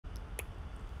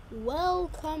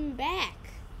Welcome back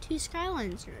to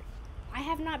Skylines. I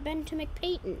have not been to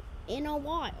McPayton in a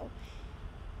while.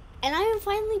 And I am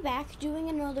finally back doing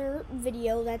another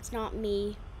video that's not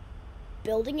me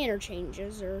building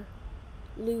interchanges or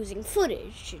losing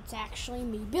footage. It's actually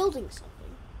me building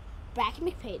something. Back in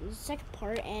McPayton, the second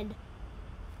part, and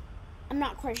I'm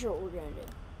not quite sure what we're going to do.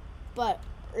 But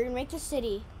we're going to make the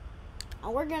city,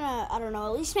 and we're going to, I don't know,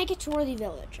 at least make it to Worthy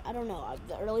Village. I don't know,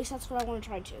 or at least that's what I want to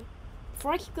try to.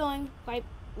 Before I keep going,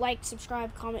 like,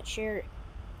 subscribe, comment, share.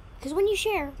 Because when you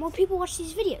share, more people watch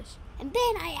these videos. And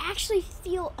then I actually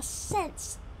feel a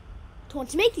sense to want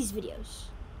to make these videos.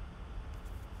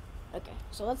 Okay,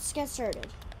 so let's get started.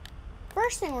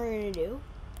 First thing we're going to do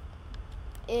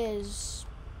is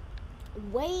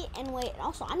wait and wait. And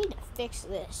also, I need to fix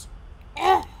this.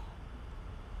 Ugh.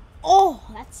 Oh,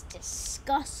 that's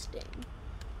disgusting.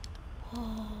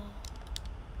 Oh.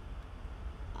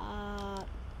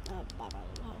 Bye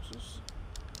little houses.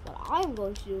 What I'm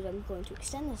going to do is I'm going to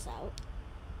extend this out,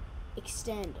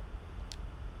 extend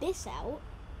this out,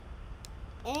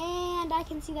 and I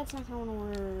can see that's not going to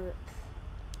work.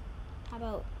 How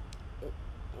about, we're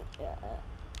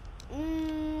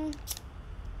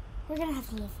going to have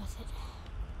to live with it.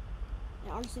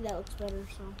 And honestly, that looks better,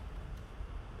 so.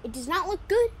 It does not look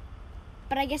good,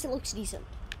 but I guess it looks decent.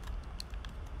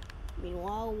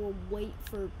 Meanwhile, we'll wait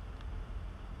for,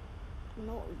 I don't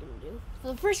know what we're going to do. For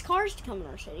the first cars to come in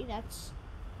our city, that's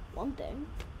one thing.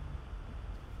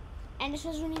 And it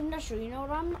says we need industrial. You know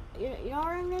what I'm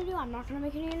going to do? I'm not going to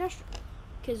make any industrial.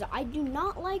 Because I do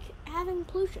not like having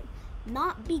pollution.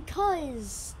 Not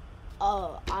because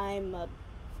I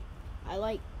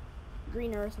like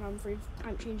green earth and I'm afraid of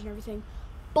climate change and everything.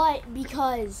 But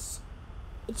because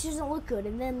it just doesn't look good,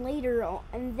 and then later,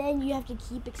 and then you have to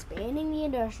keep expanding the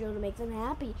industrial to make them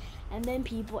happy, and then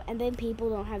people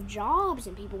don't have jobs,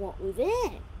 and people won't move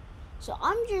in. So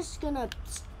I'm just gonna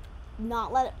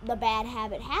not let the bad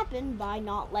habit happen by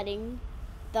not letting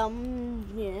them,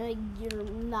 you're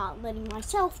not letting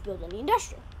myself build any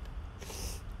industrial.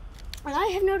 And I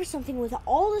have noticed something with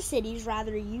all the cities,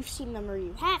 rather you've seen them or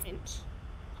you haven't.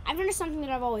 I've noticed something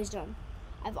that I've always done.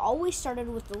 I've always started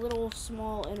with the little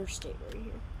small interstate right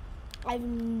here. I've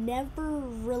never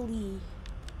really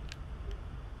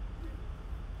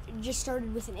just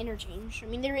started with an interchange. I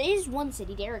mean, there is one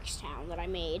city, Derrickstown, that I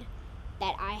made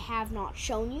that I have not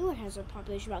shown you. It has a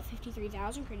population of about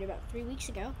 53,000, created about 3 weeks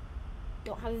ago.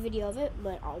 Don't have a video of it,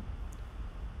 but I'll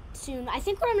soon. I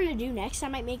think what I'm going to do next, I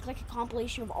might make like a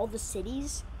compilation of all the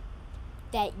cities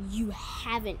that you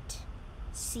haven't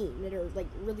seen, that are like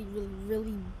really, really,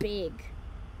 really big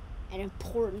and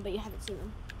important, but you haven't seen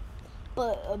them.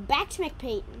 But back to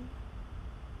McPayton.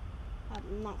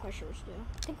 I'm not quite sure what to do.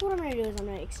 I think what I'm going to do is I'm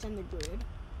going to extend the grid.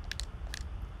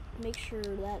 Make sure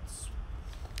that's...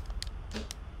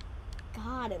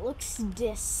 God, it looks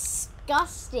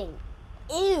disgusting.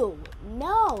 Ew.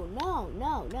 No. No.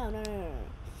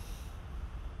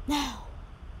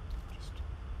 Just,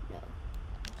 no.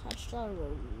 Such a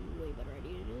way better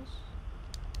idea it is.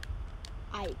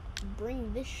 I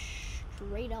bring this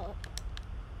straight up.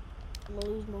 I'm gonna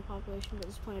lose more population, but at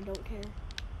this point I don't care.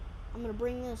 I'm gonna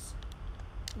bring this.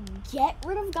 Get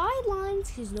rid of guidelines,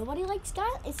 because nobody likes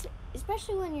guidelines,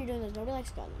 especially when you're doing this. Nobody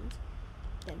likes guidelines.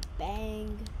 Then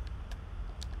bang,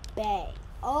 bang.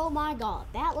 Oh my God,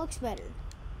 that looks better.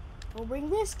 We'll bring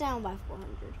this down by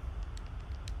 400.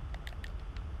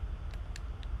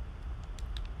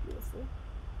 Beautiful.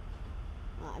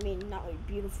 I mean, not really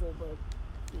beautiful, but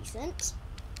decent.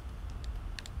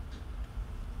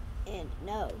 And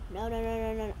no.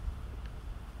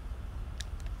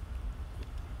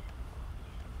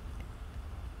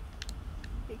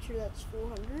 Make sure that's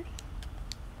 400.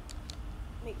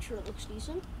 Make sure it looks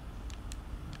decent.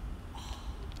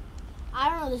 I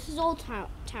don't know, this is Old Town.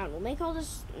 We'll make all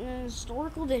this an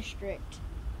historical district.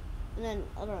 And then,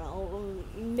 I don't know,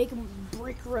 we'll make them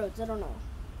brick roads. I don't know.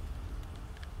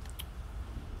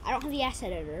 I don't have the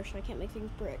asset editor, so I can't make things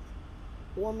brick.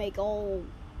 Or make all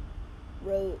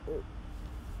road,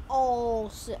 all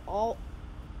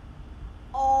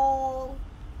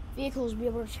vehicles be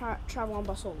able to travel on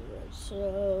bus only roads.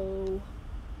 So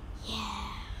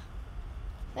yeah,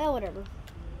 well, whatever.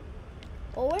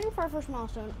 Well, we're waiting for our first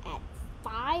milestone at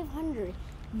 500.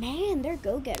 Man, they're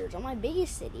go-getters on my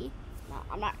biggest city. No,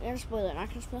 I'm not gonna spoil it. I'm not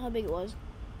gonna spoil how big it was.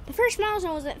 The first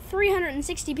milestone was at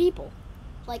 360 people.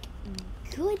 Like,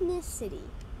 goodness cities.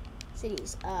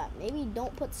 Maybe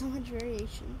don't put so much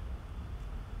variation.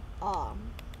 How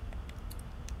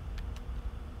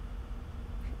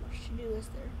much to do is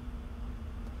there?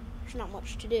 There's not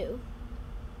much to do.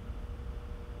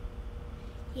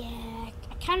 Yeah,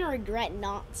 I kind of regret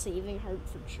not saving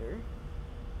Hertfordshire.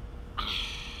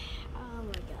 Oh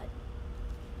my god.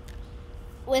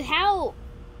 With how...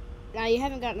 Now, you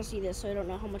haven't gotten to see this, so I don't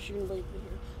know how much you're going to believe me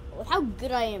here. But with how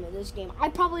good I am at this game, I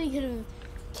probably could have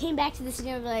came back to this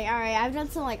game and be like, alright, I've done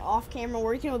some, like, off-camera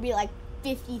work, and it would be, like,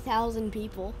 50,000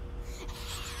 people.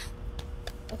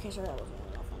 Okay, sorry, that wasn't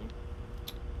really that funny.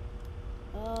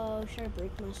 Oh, should I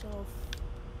break myself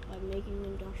by making an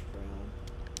industrial?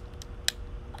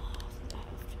 Oh, I think I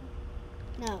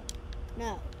have to.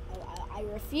 No. I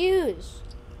refuse.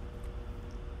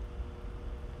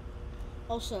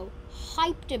 Also,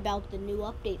 hyped about the new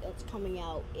update that's coming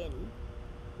out in,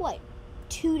 what,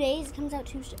 2 days? It comes out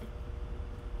Tuesday.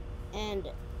 And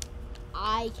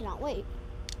I cannot wait.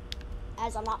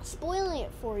 As I'm not spoiling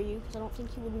it for you, because I don't think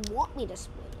you would want me to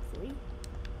spoil it for you.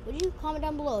 Would you comment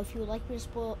down below if you would like me to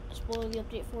spoil the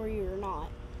update for you or not?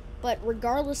 But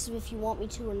regardless of if you want me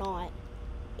to or not,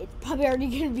 it's probably already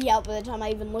going to be out by the time I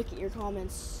even look at your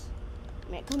comments.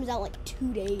 I mean, it comes out like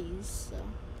 2 days, so.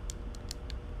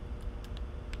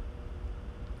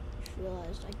 Just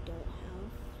realized I don't have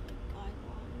like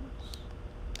guidelines.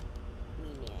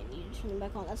 Meaning I need to turn them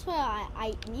back on. That's why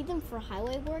I need them for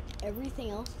highway work. Everything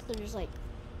else, they're just like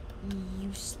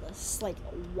useless. Like,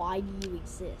 why do you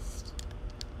exist?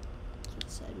 Cute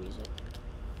sad music.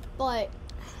 But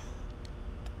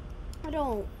I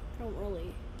don't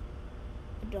really.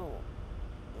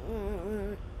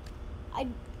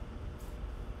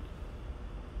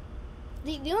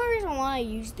 The only reason why I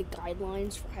use the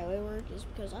guidelines for highway work is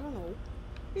because, I don't know,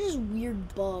 there's this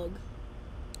weird bug.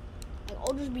 Like,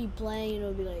 I'll just be playing and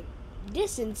it'll be like,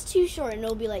 distance too short, and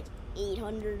it'll be like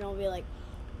 800, and I'll be like,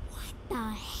 what the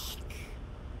heck?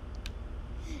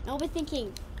 And I'll be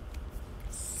thinking,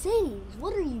 cities,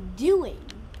 what are you doing?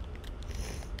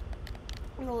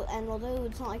 And although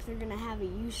it's not like they're going to have a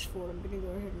use for it, I'm going to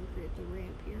go ahead and create the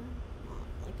ramp here.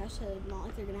 Like I said, not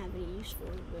like they're going to have any use for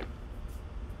it, but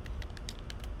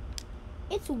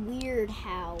it's weird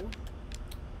how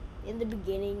in the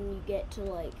beginning you get to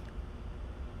like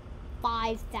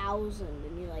 5,000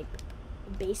 and you like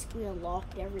basically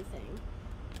unlocked everything.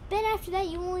 Then after that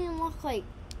you only unlock like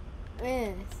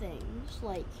things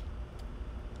like,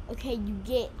 okay, you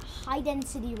get high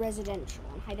density residential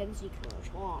and high density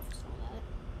commercial office and all that.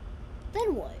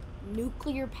 Then what?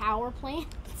 Nuclear power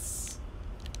plants?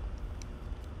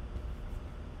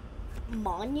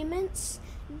 Monuments?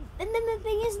 And then the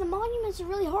thing is, the monuments are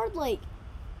really hard. Like,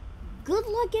 good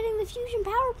luck getting the fusion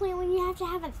power plant when you have to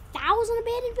have 1,000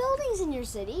 abandoned buildings in your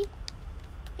city.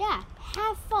 Yeah,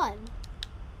 have fun.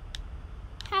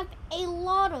 Have a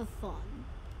lot of fun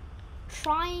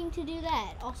trying to do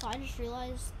that. Also, I just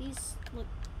realized these look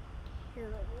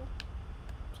terrible.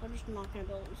 So I'm just not going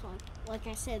to build them. So like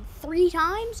I said 3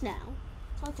 times now.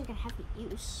 It's not like they're going to have any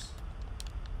use.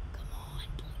 Come on,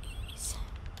 please.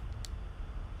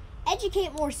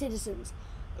 Educate more citizens.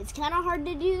 It's kind of hard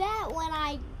to do that when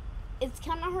I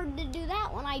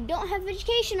don't have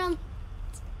education on.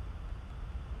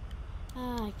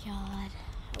 Oh God,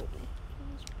 help me.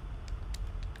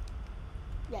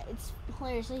 Yeah, it's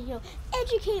hilarious. Like,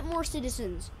 educate more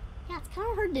citizens. Yeah, it's kind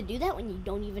of hard to do that when you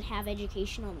don't even have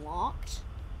education unlocked.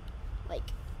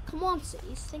 Like, come on,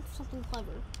 cities, think of something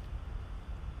clever.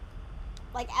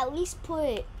 Like, at least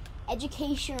put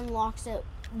education unlocks at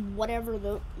whatever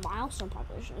the milestone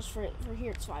population is. For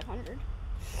here, it's 500.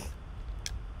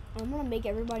 I'm gonna make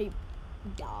everybody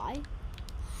die.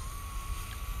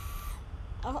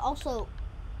 Also,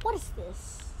 what is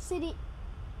this?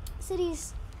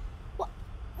 Cities, what?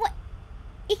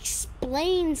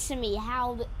 Explain to me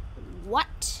how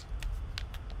what?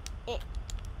 It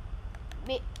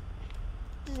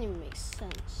doesn't even make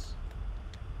sense.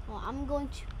 Well, I'm going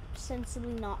to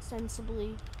sensibly, not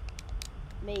sensibly,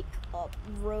 make a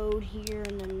road here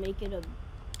and then make it a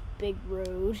big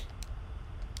road.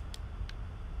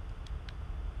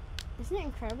 Isn't it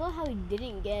incredible how he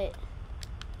didn't get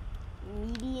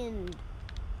median,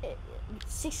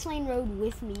 6-lane road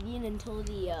with median until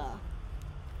the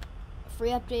free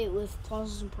update with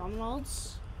plazas and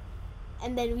promenades,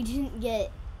 and then we didn't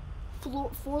get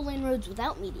 4-lane roads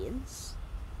without medians,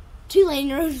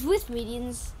 2-lane roads with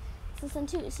medians since then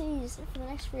 2 cities for the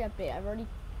next free update. I've already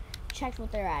checked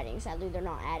what they're adding. Sadly, they're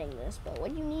not adding this, but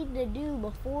what you need to do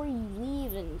before you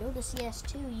leave and go to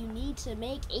CS2, you need to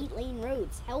make 8-lane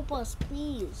roads. Help us,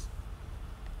 please.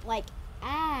 Like,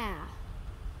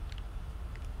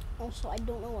 Also, I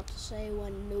don't know what to say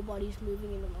when nobody's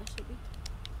moving into my city.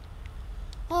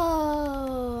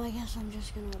 Oh, I guess I'm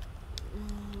just gonna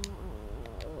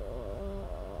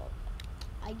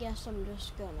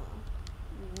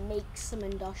make some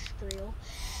industrial.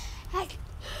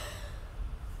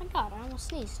 god, I almost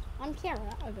sneezed. On camera,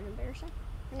 that would have been embarrassing.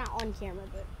 Or not on camera,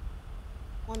 but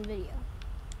on video.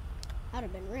 That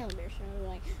would have been real embarrassing. I would be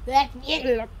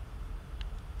like,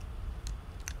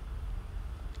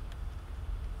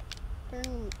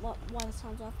 turn why the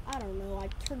sound's off. I don't know. I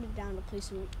turned it down to play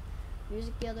some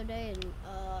music the other day, and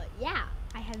yeah,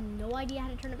 I have no idea how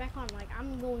to turn it back on. Like,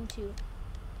 I'm going to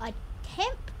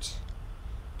attempt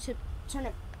to turn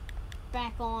it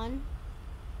back on.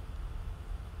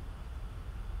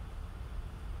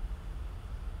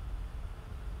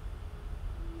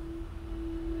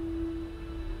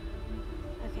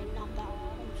 Okay, not that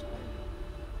loud. I'm sorry.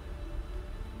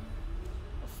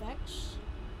 Effects.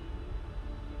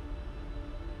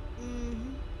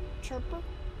 Chirper.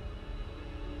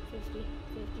 50, 50,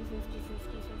 50,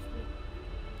 50,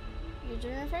 50. User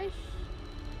interface.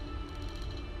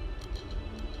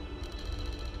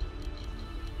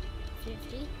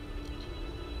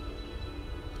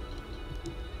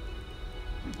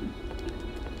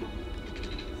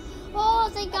 Oh,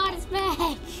 thank God it's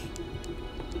back!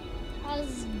 I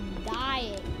was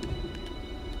dying.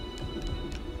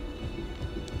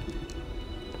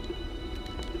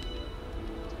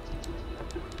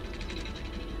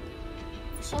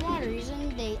 For some odd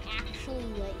reason, they actually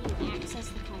let you access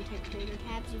the content creator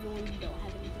tabs even when you don't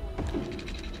have anything on.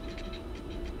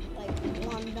 Like, when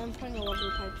I'm done putting the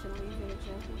lovely pipes in, I'll use an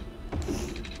example.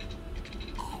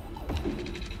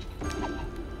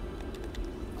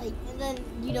 Like, and then,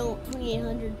 you know,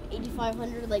 2800,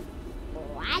 8500, like,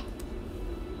 what?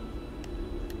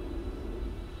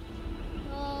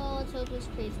 Oh, let's hope this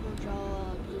creates more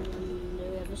jobs, and then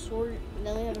we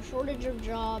have a shortage of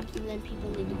jobs, and then people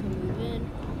need to come move in,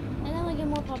 and then we get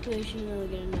more population, and then we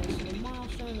get a nice little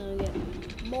milestone, and then we get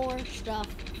more stuff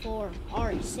for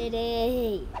our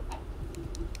city.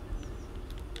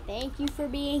 Thank you for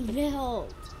being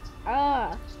built.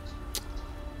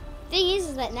 Thing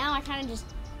is that now I kind of just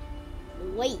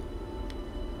wait.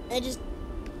 I just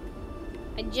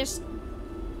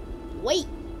wait.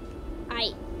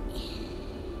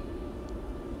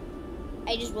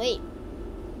 I just wait.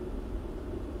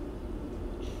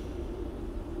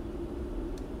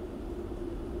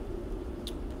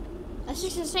 That's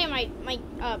just to say my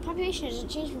population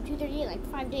hasn't changed from 238 in like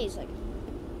 5 days. Like,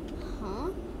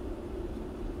 huh?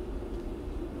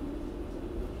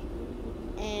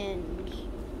 And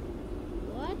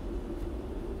what? I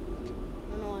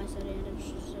don't know why I said and. I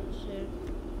just said.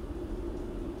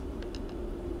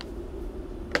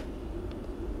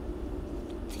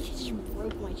 I think I just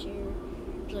broke my chair.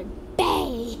 It was like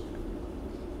bang.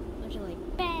 Bunch of like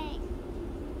bang.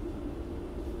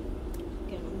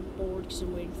 Again, I'm bored because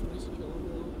I'm waiting for my city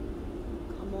logo.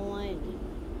 Come on.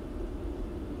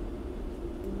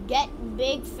 Get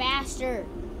big faster.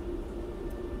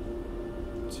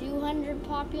 200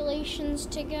 populations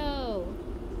to go.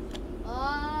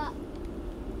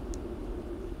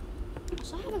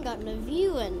 So I haven't gotten a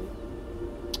view in.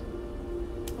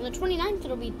 On the 29th,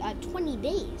 it'll be 20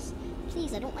 days.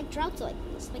 Please, I don't like droughts like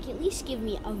this. Like, at least give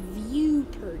me a view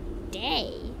per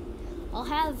day. I'll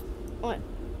have, what,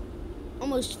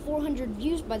 almost 400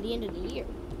 views by the end of the year.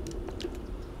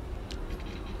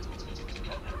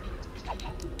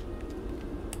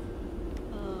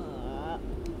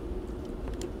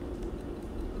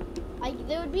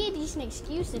 There would be a decent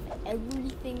excuse if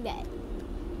everything that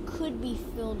could be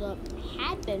filled up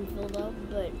had been filled up,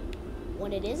 but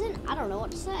when it isn't, I don't know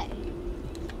what to say.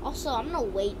 Also, I'm gonna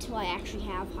wait till I actually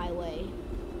have highway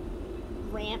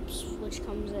ramps, which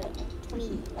comes at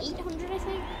 2,800, I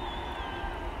think.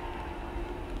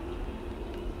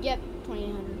 Yep,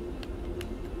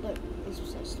 2,800. Look, this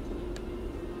was says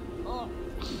 20. Oh,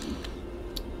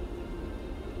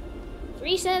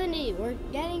 370.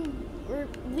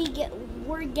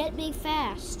 We're get big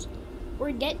fast.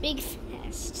 We're get big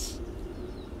fast.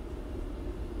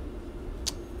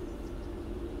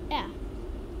 Yeah.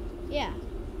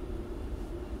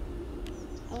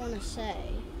 I want to say.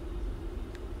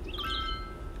 I'm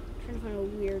trying to find a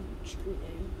weird street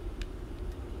name.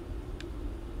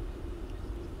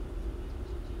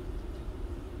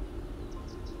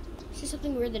 Say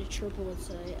something weird that a chirper would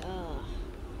say.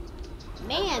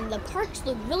 Man, the parks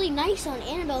look really nice on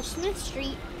Annabelle Smith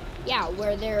Street. Yeah,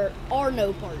 where there are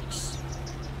no parks.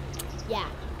 Yeah.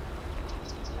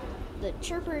 The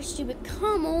chirper is stupid.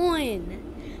 Come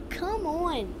on. Come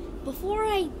on. Before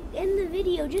I end the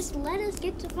video, just let us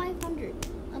get to 500.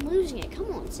 I'm losing it.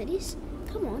 Come on, cities.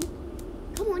 Come on.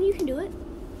 Come on, you can do it.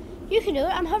 You can do it.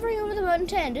 I'm hovering over the button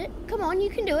to end it. Come on,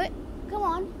 you can do it. Come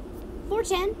on.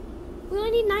 410. We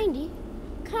only need 90.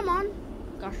 Come on.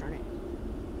 Gosh darn it.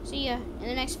 See ya in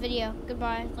the next video.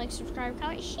 Goodbye. Like, subscribe,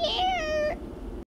 comment, share.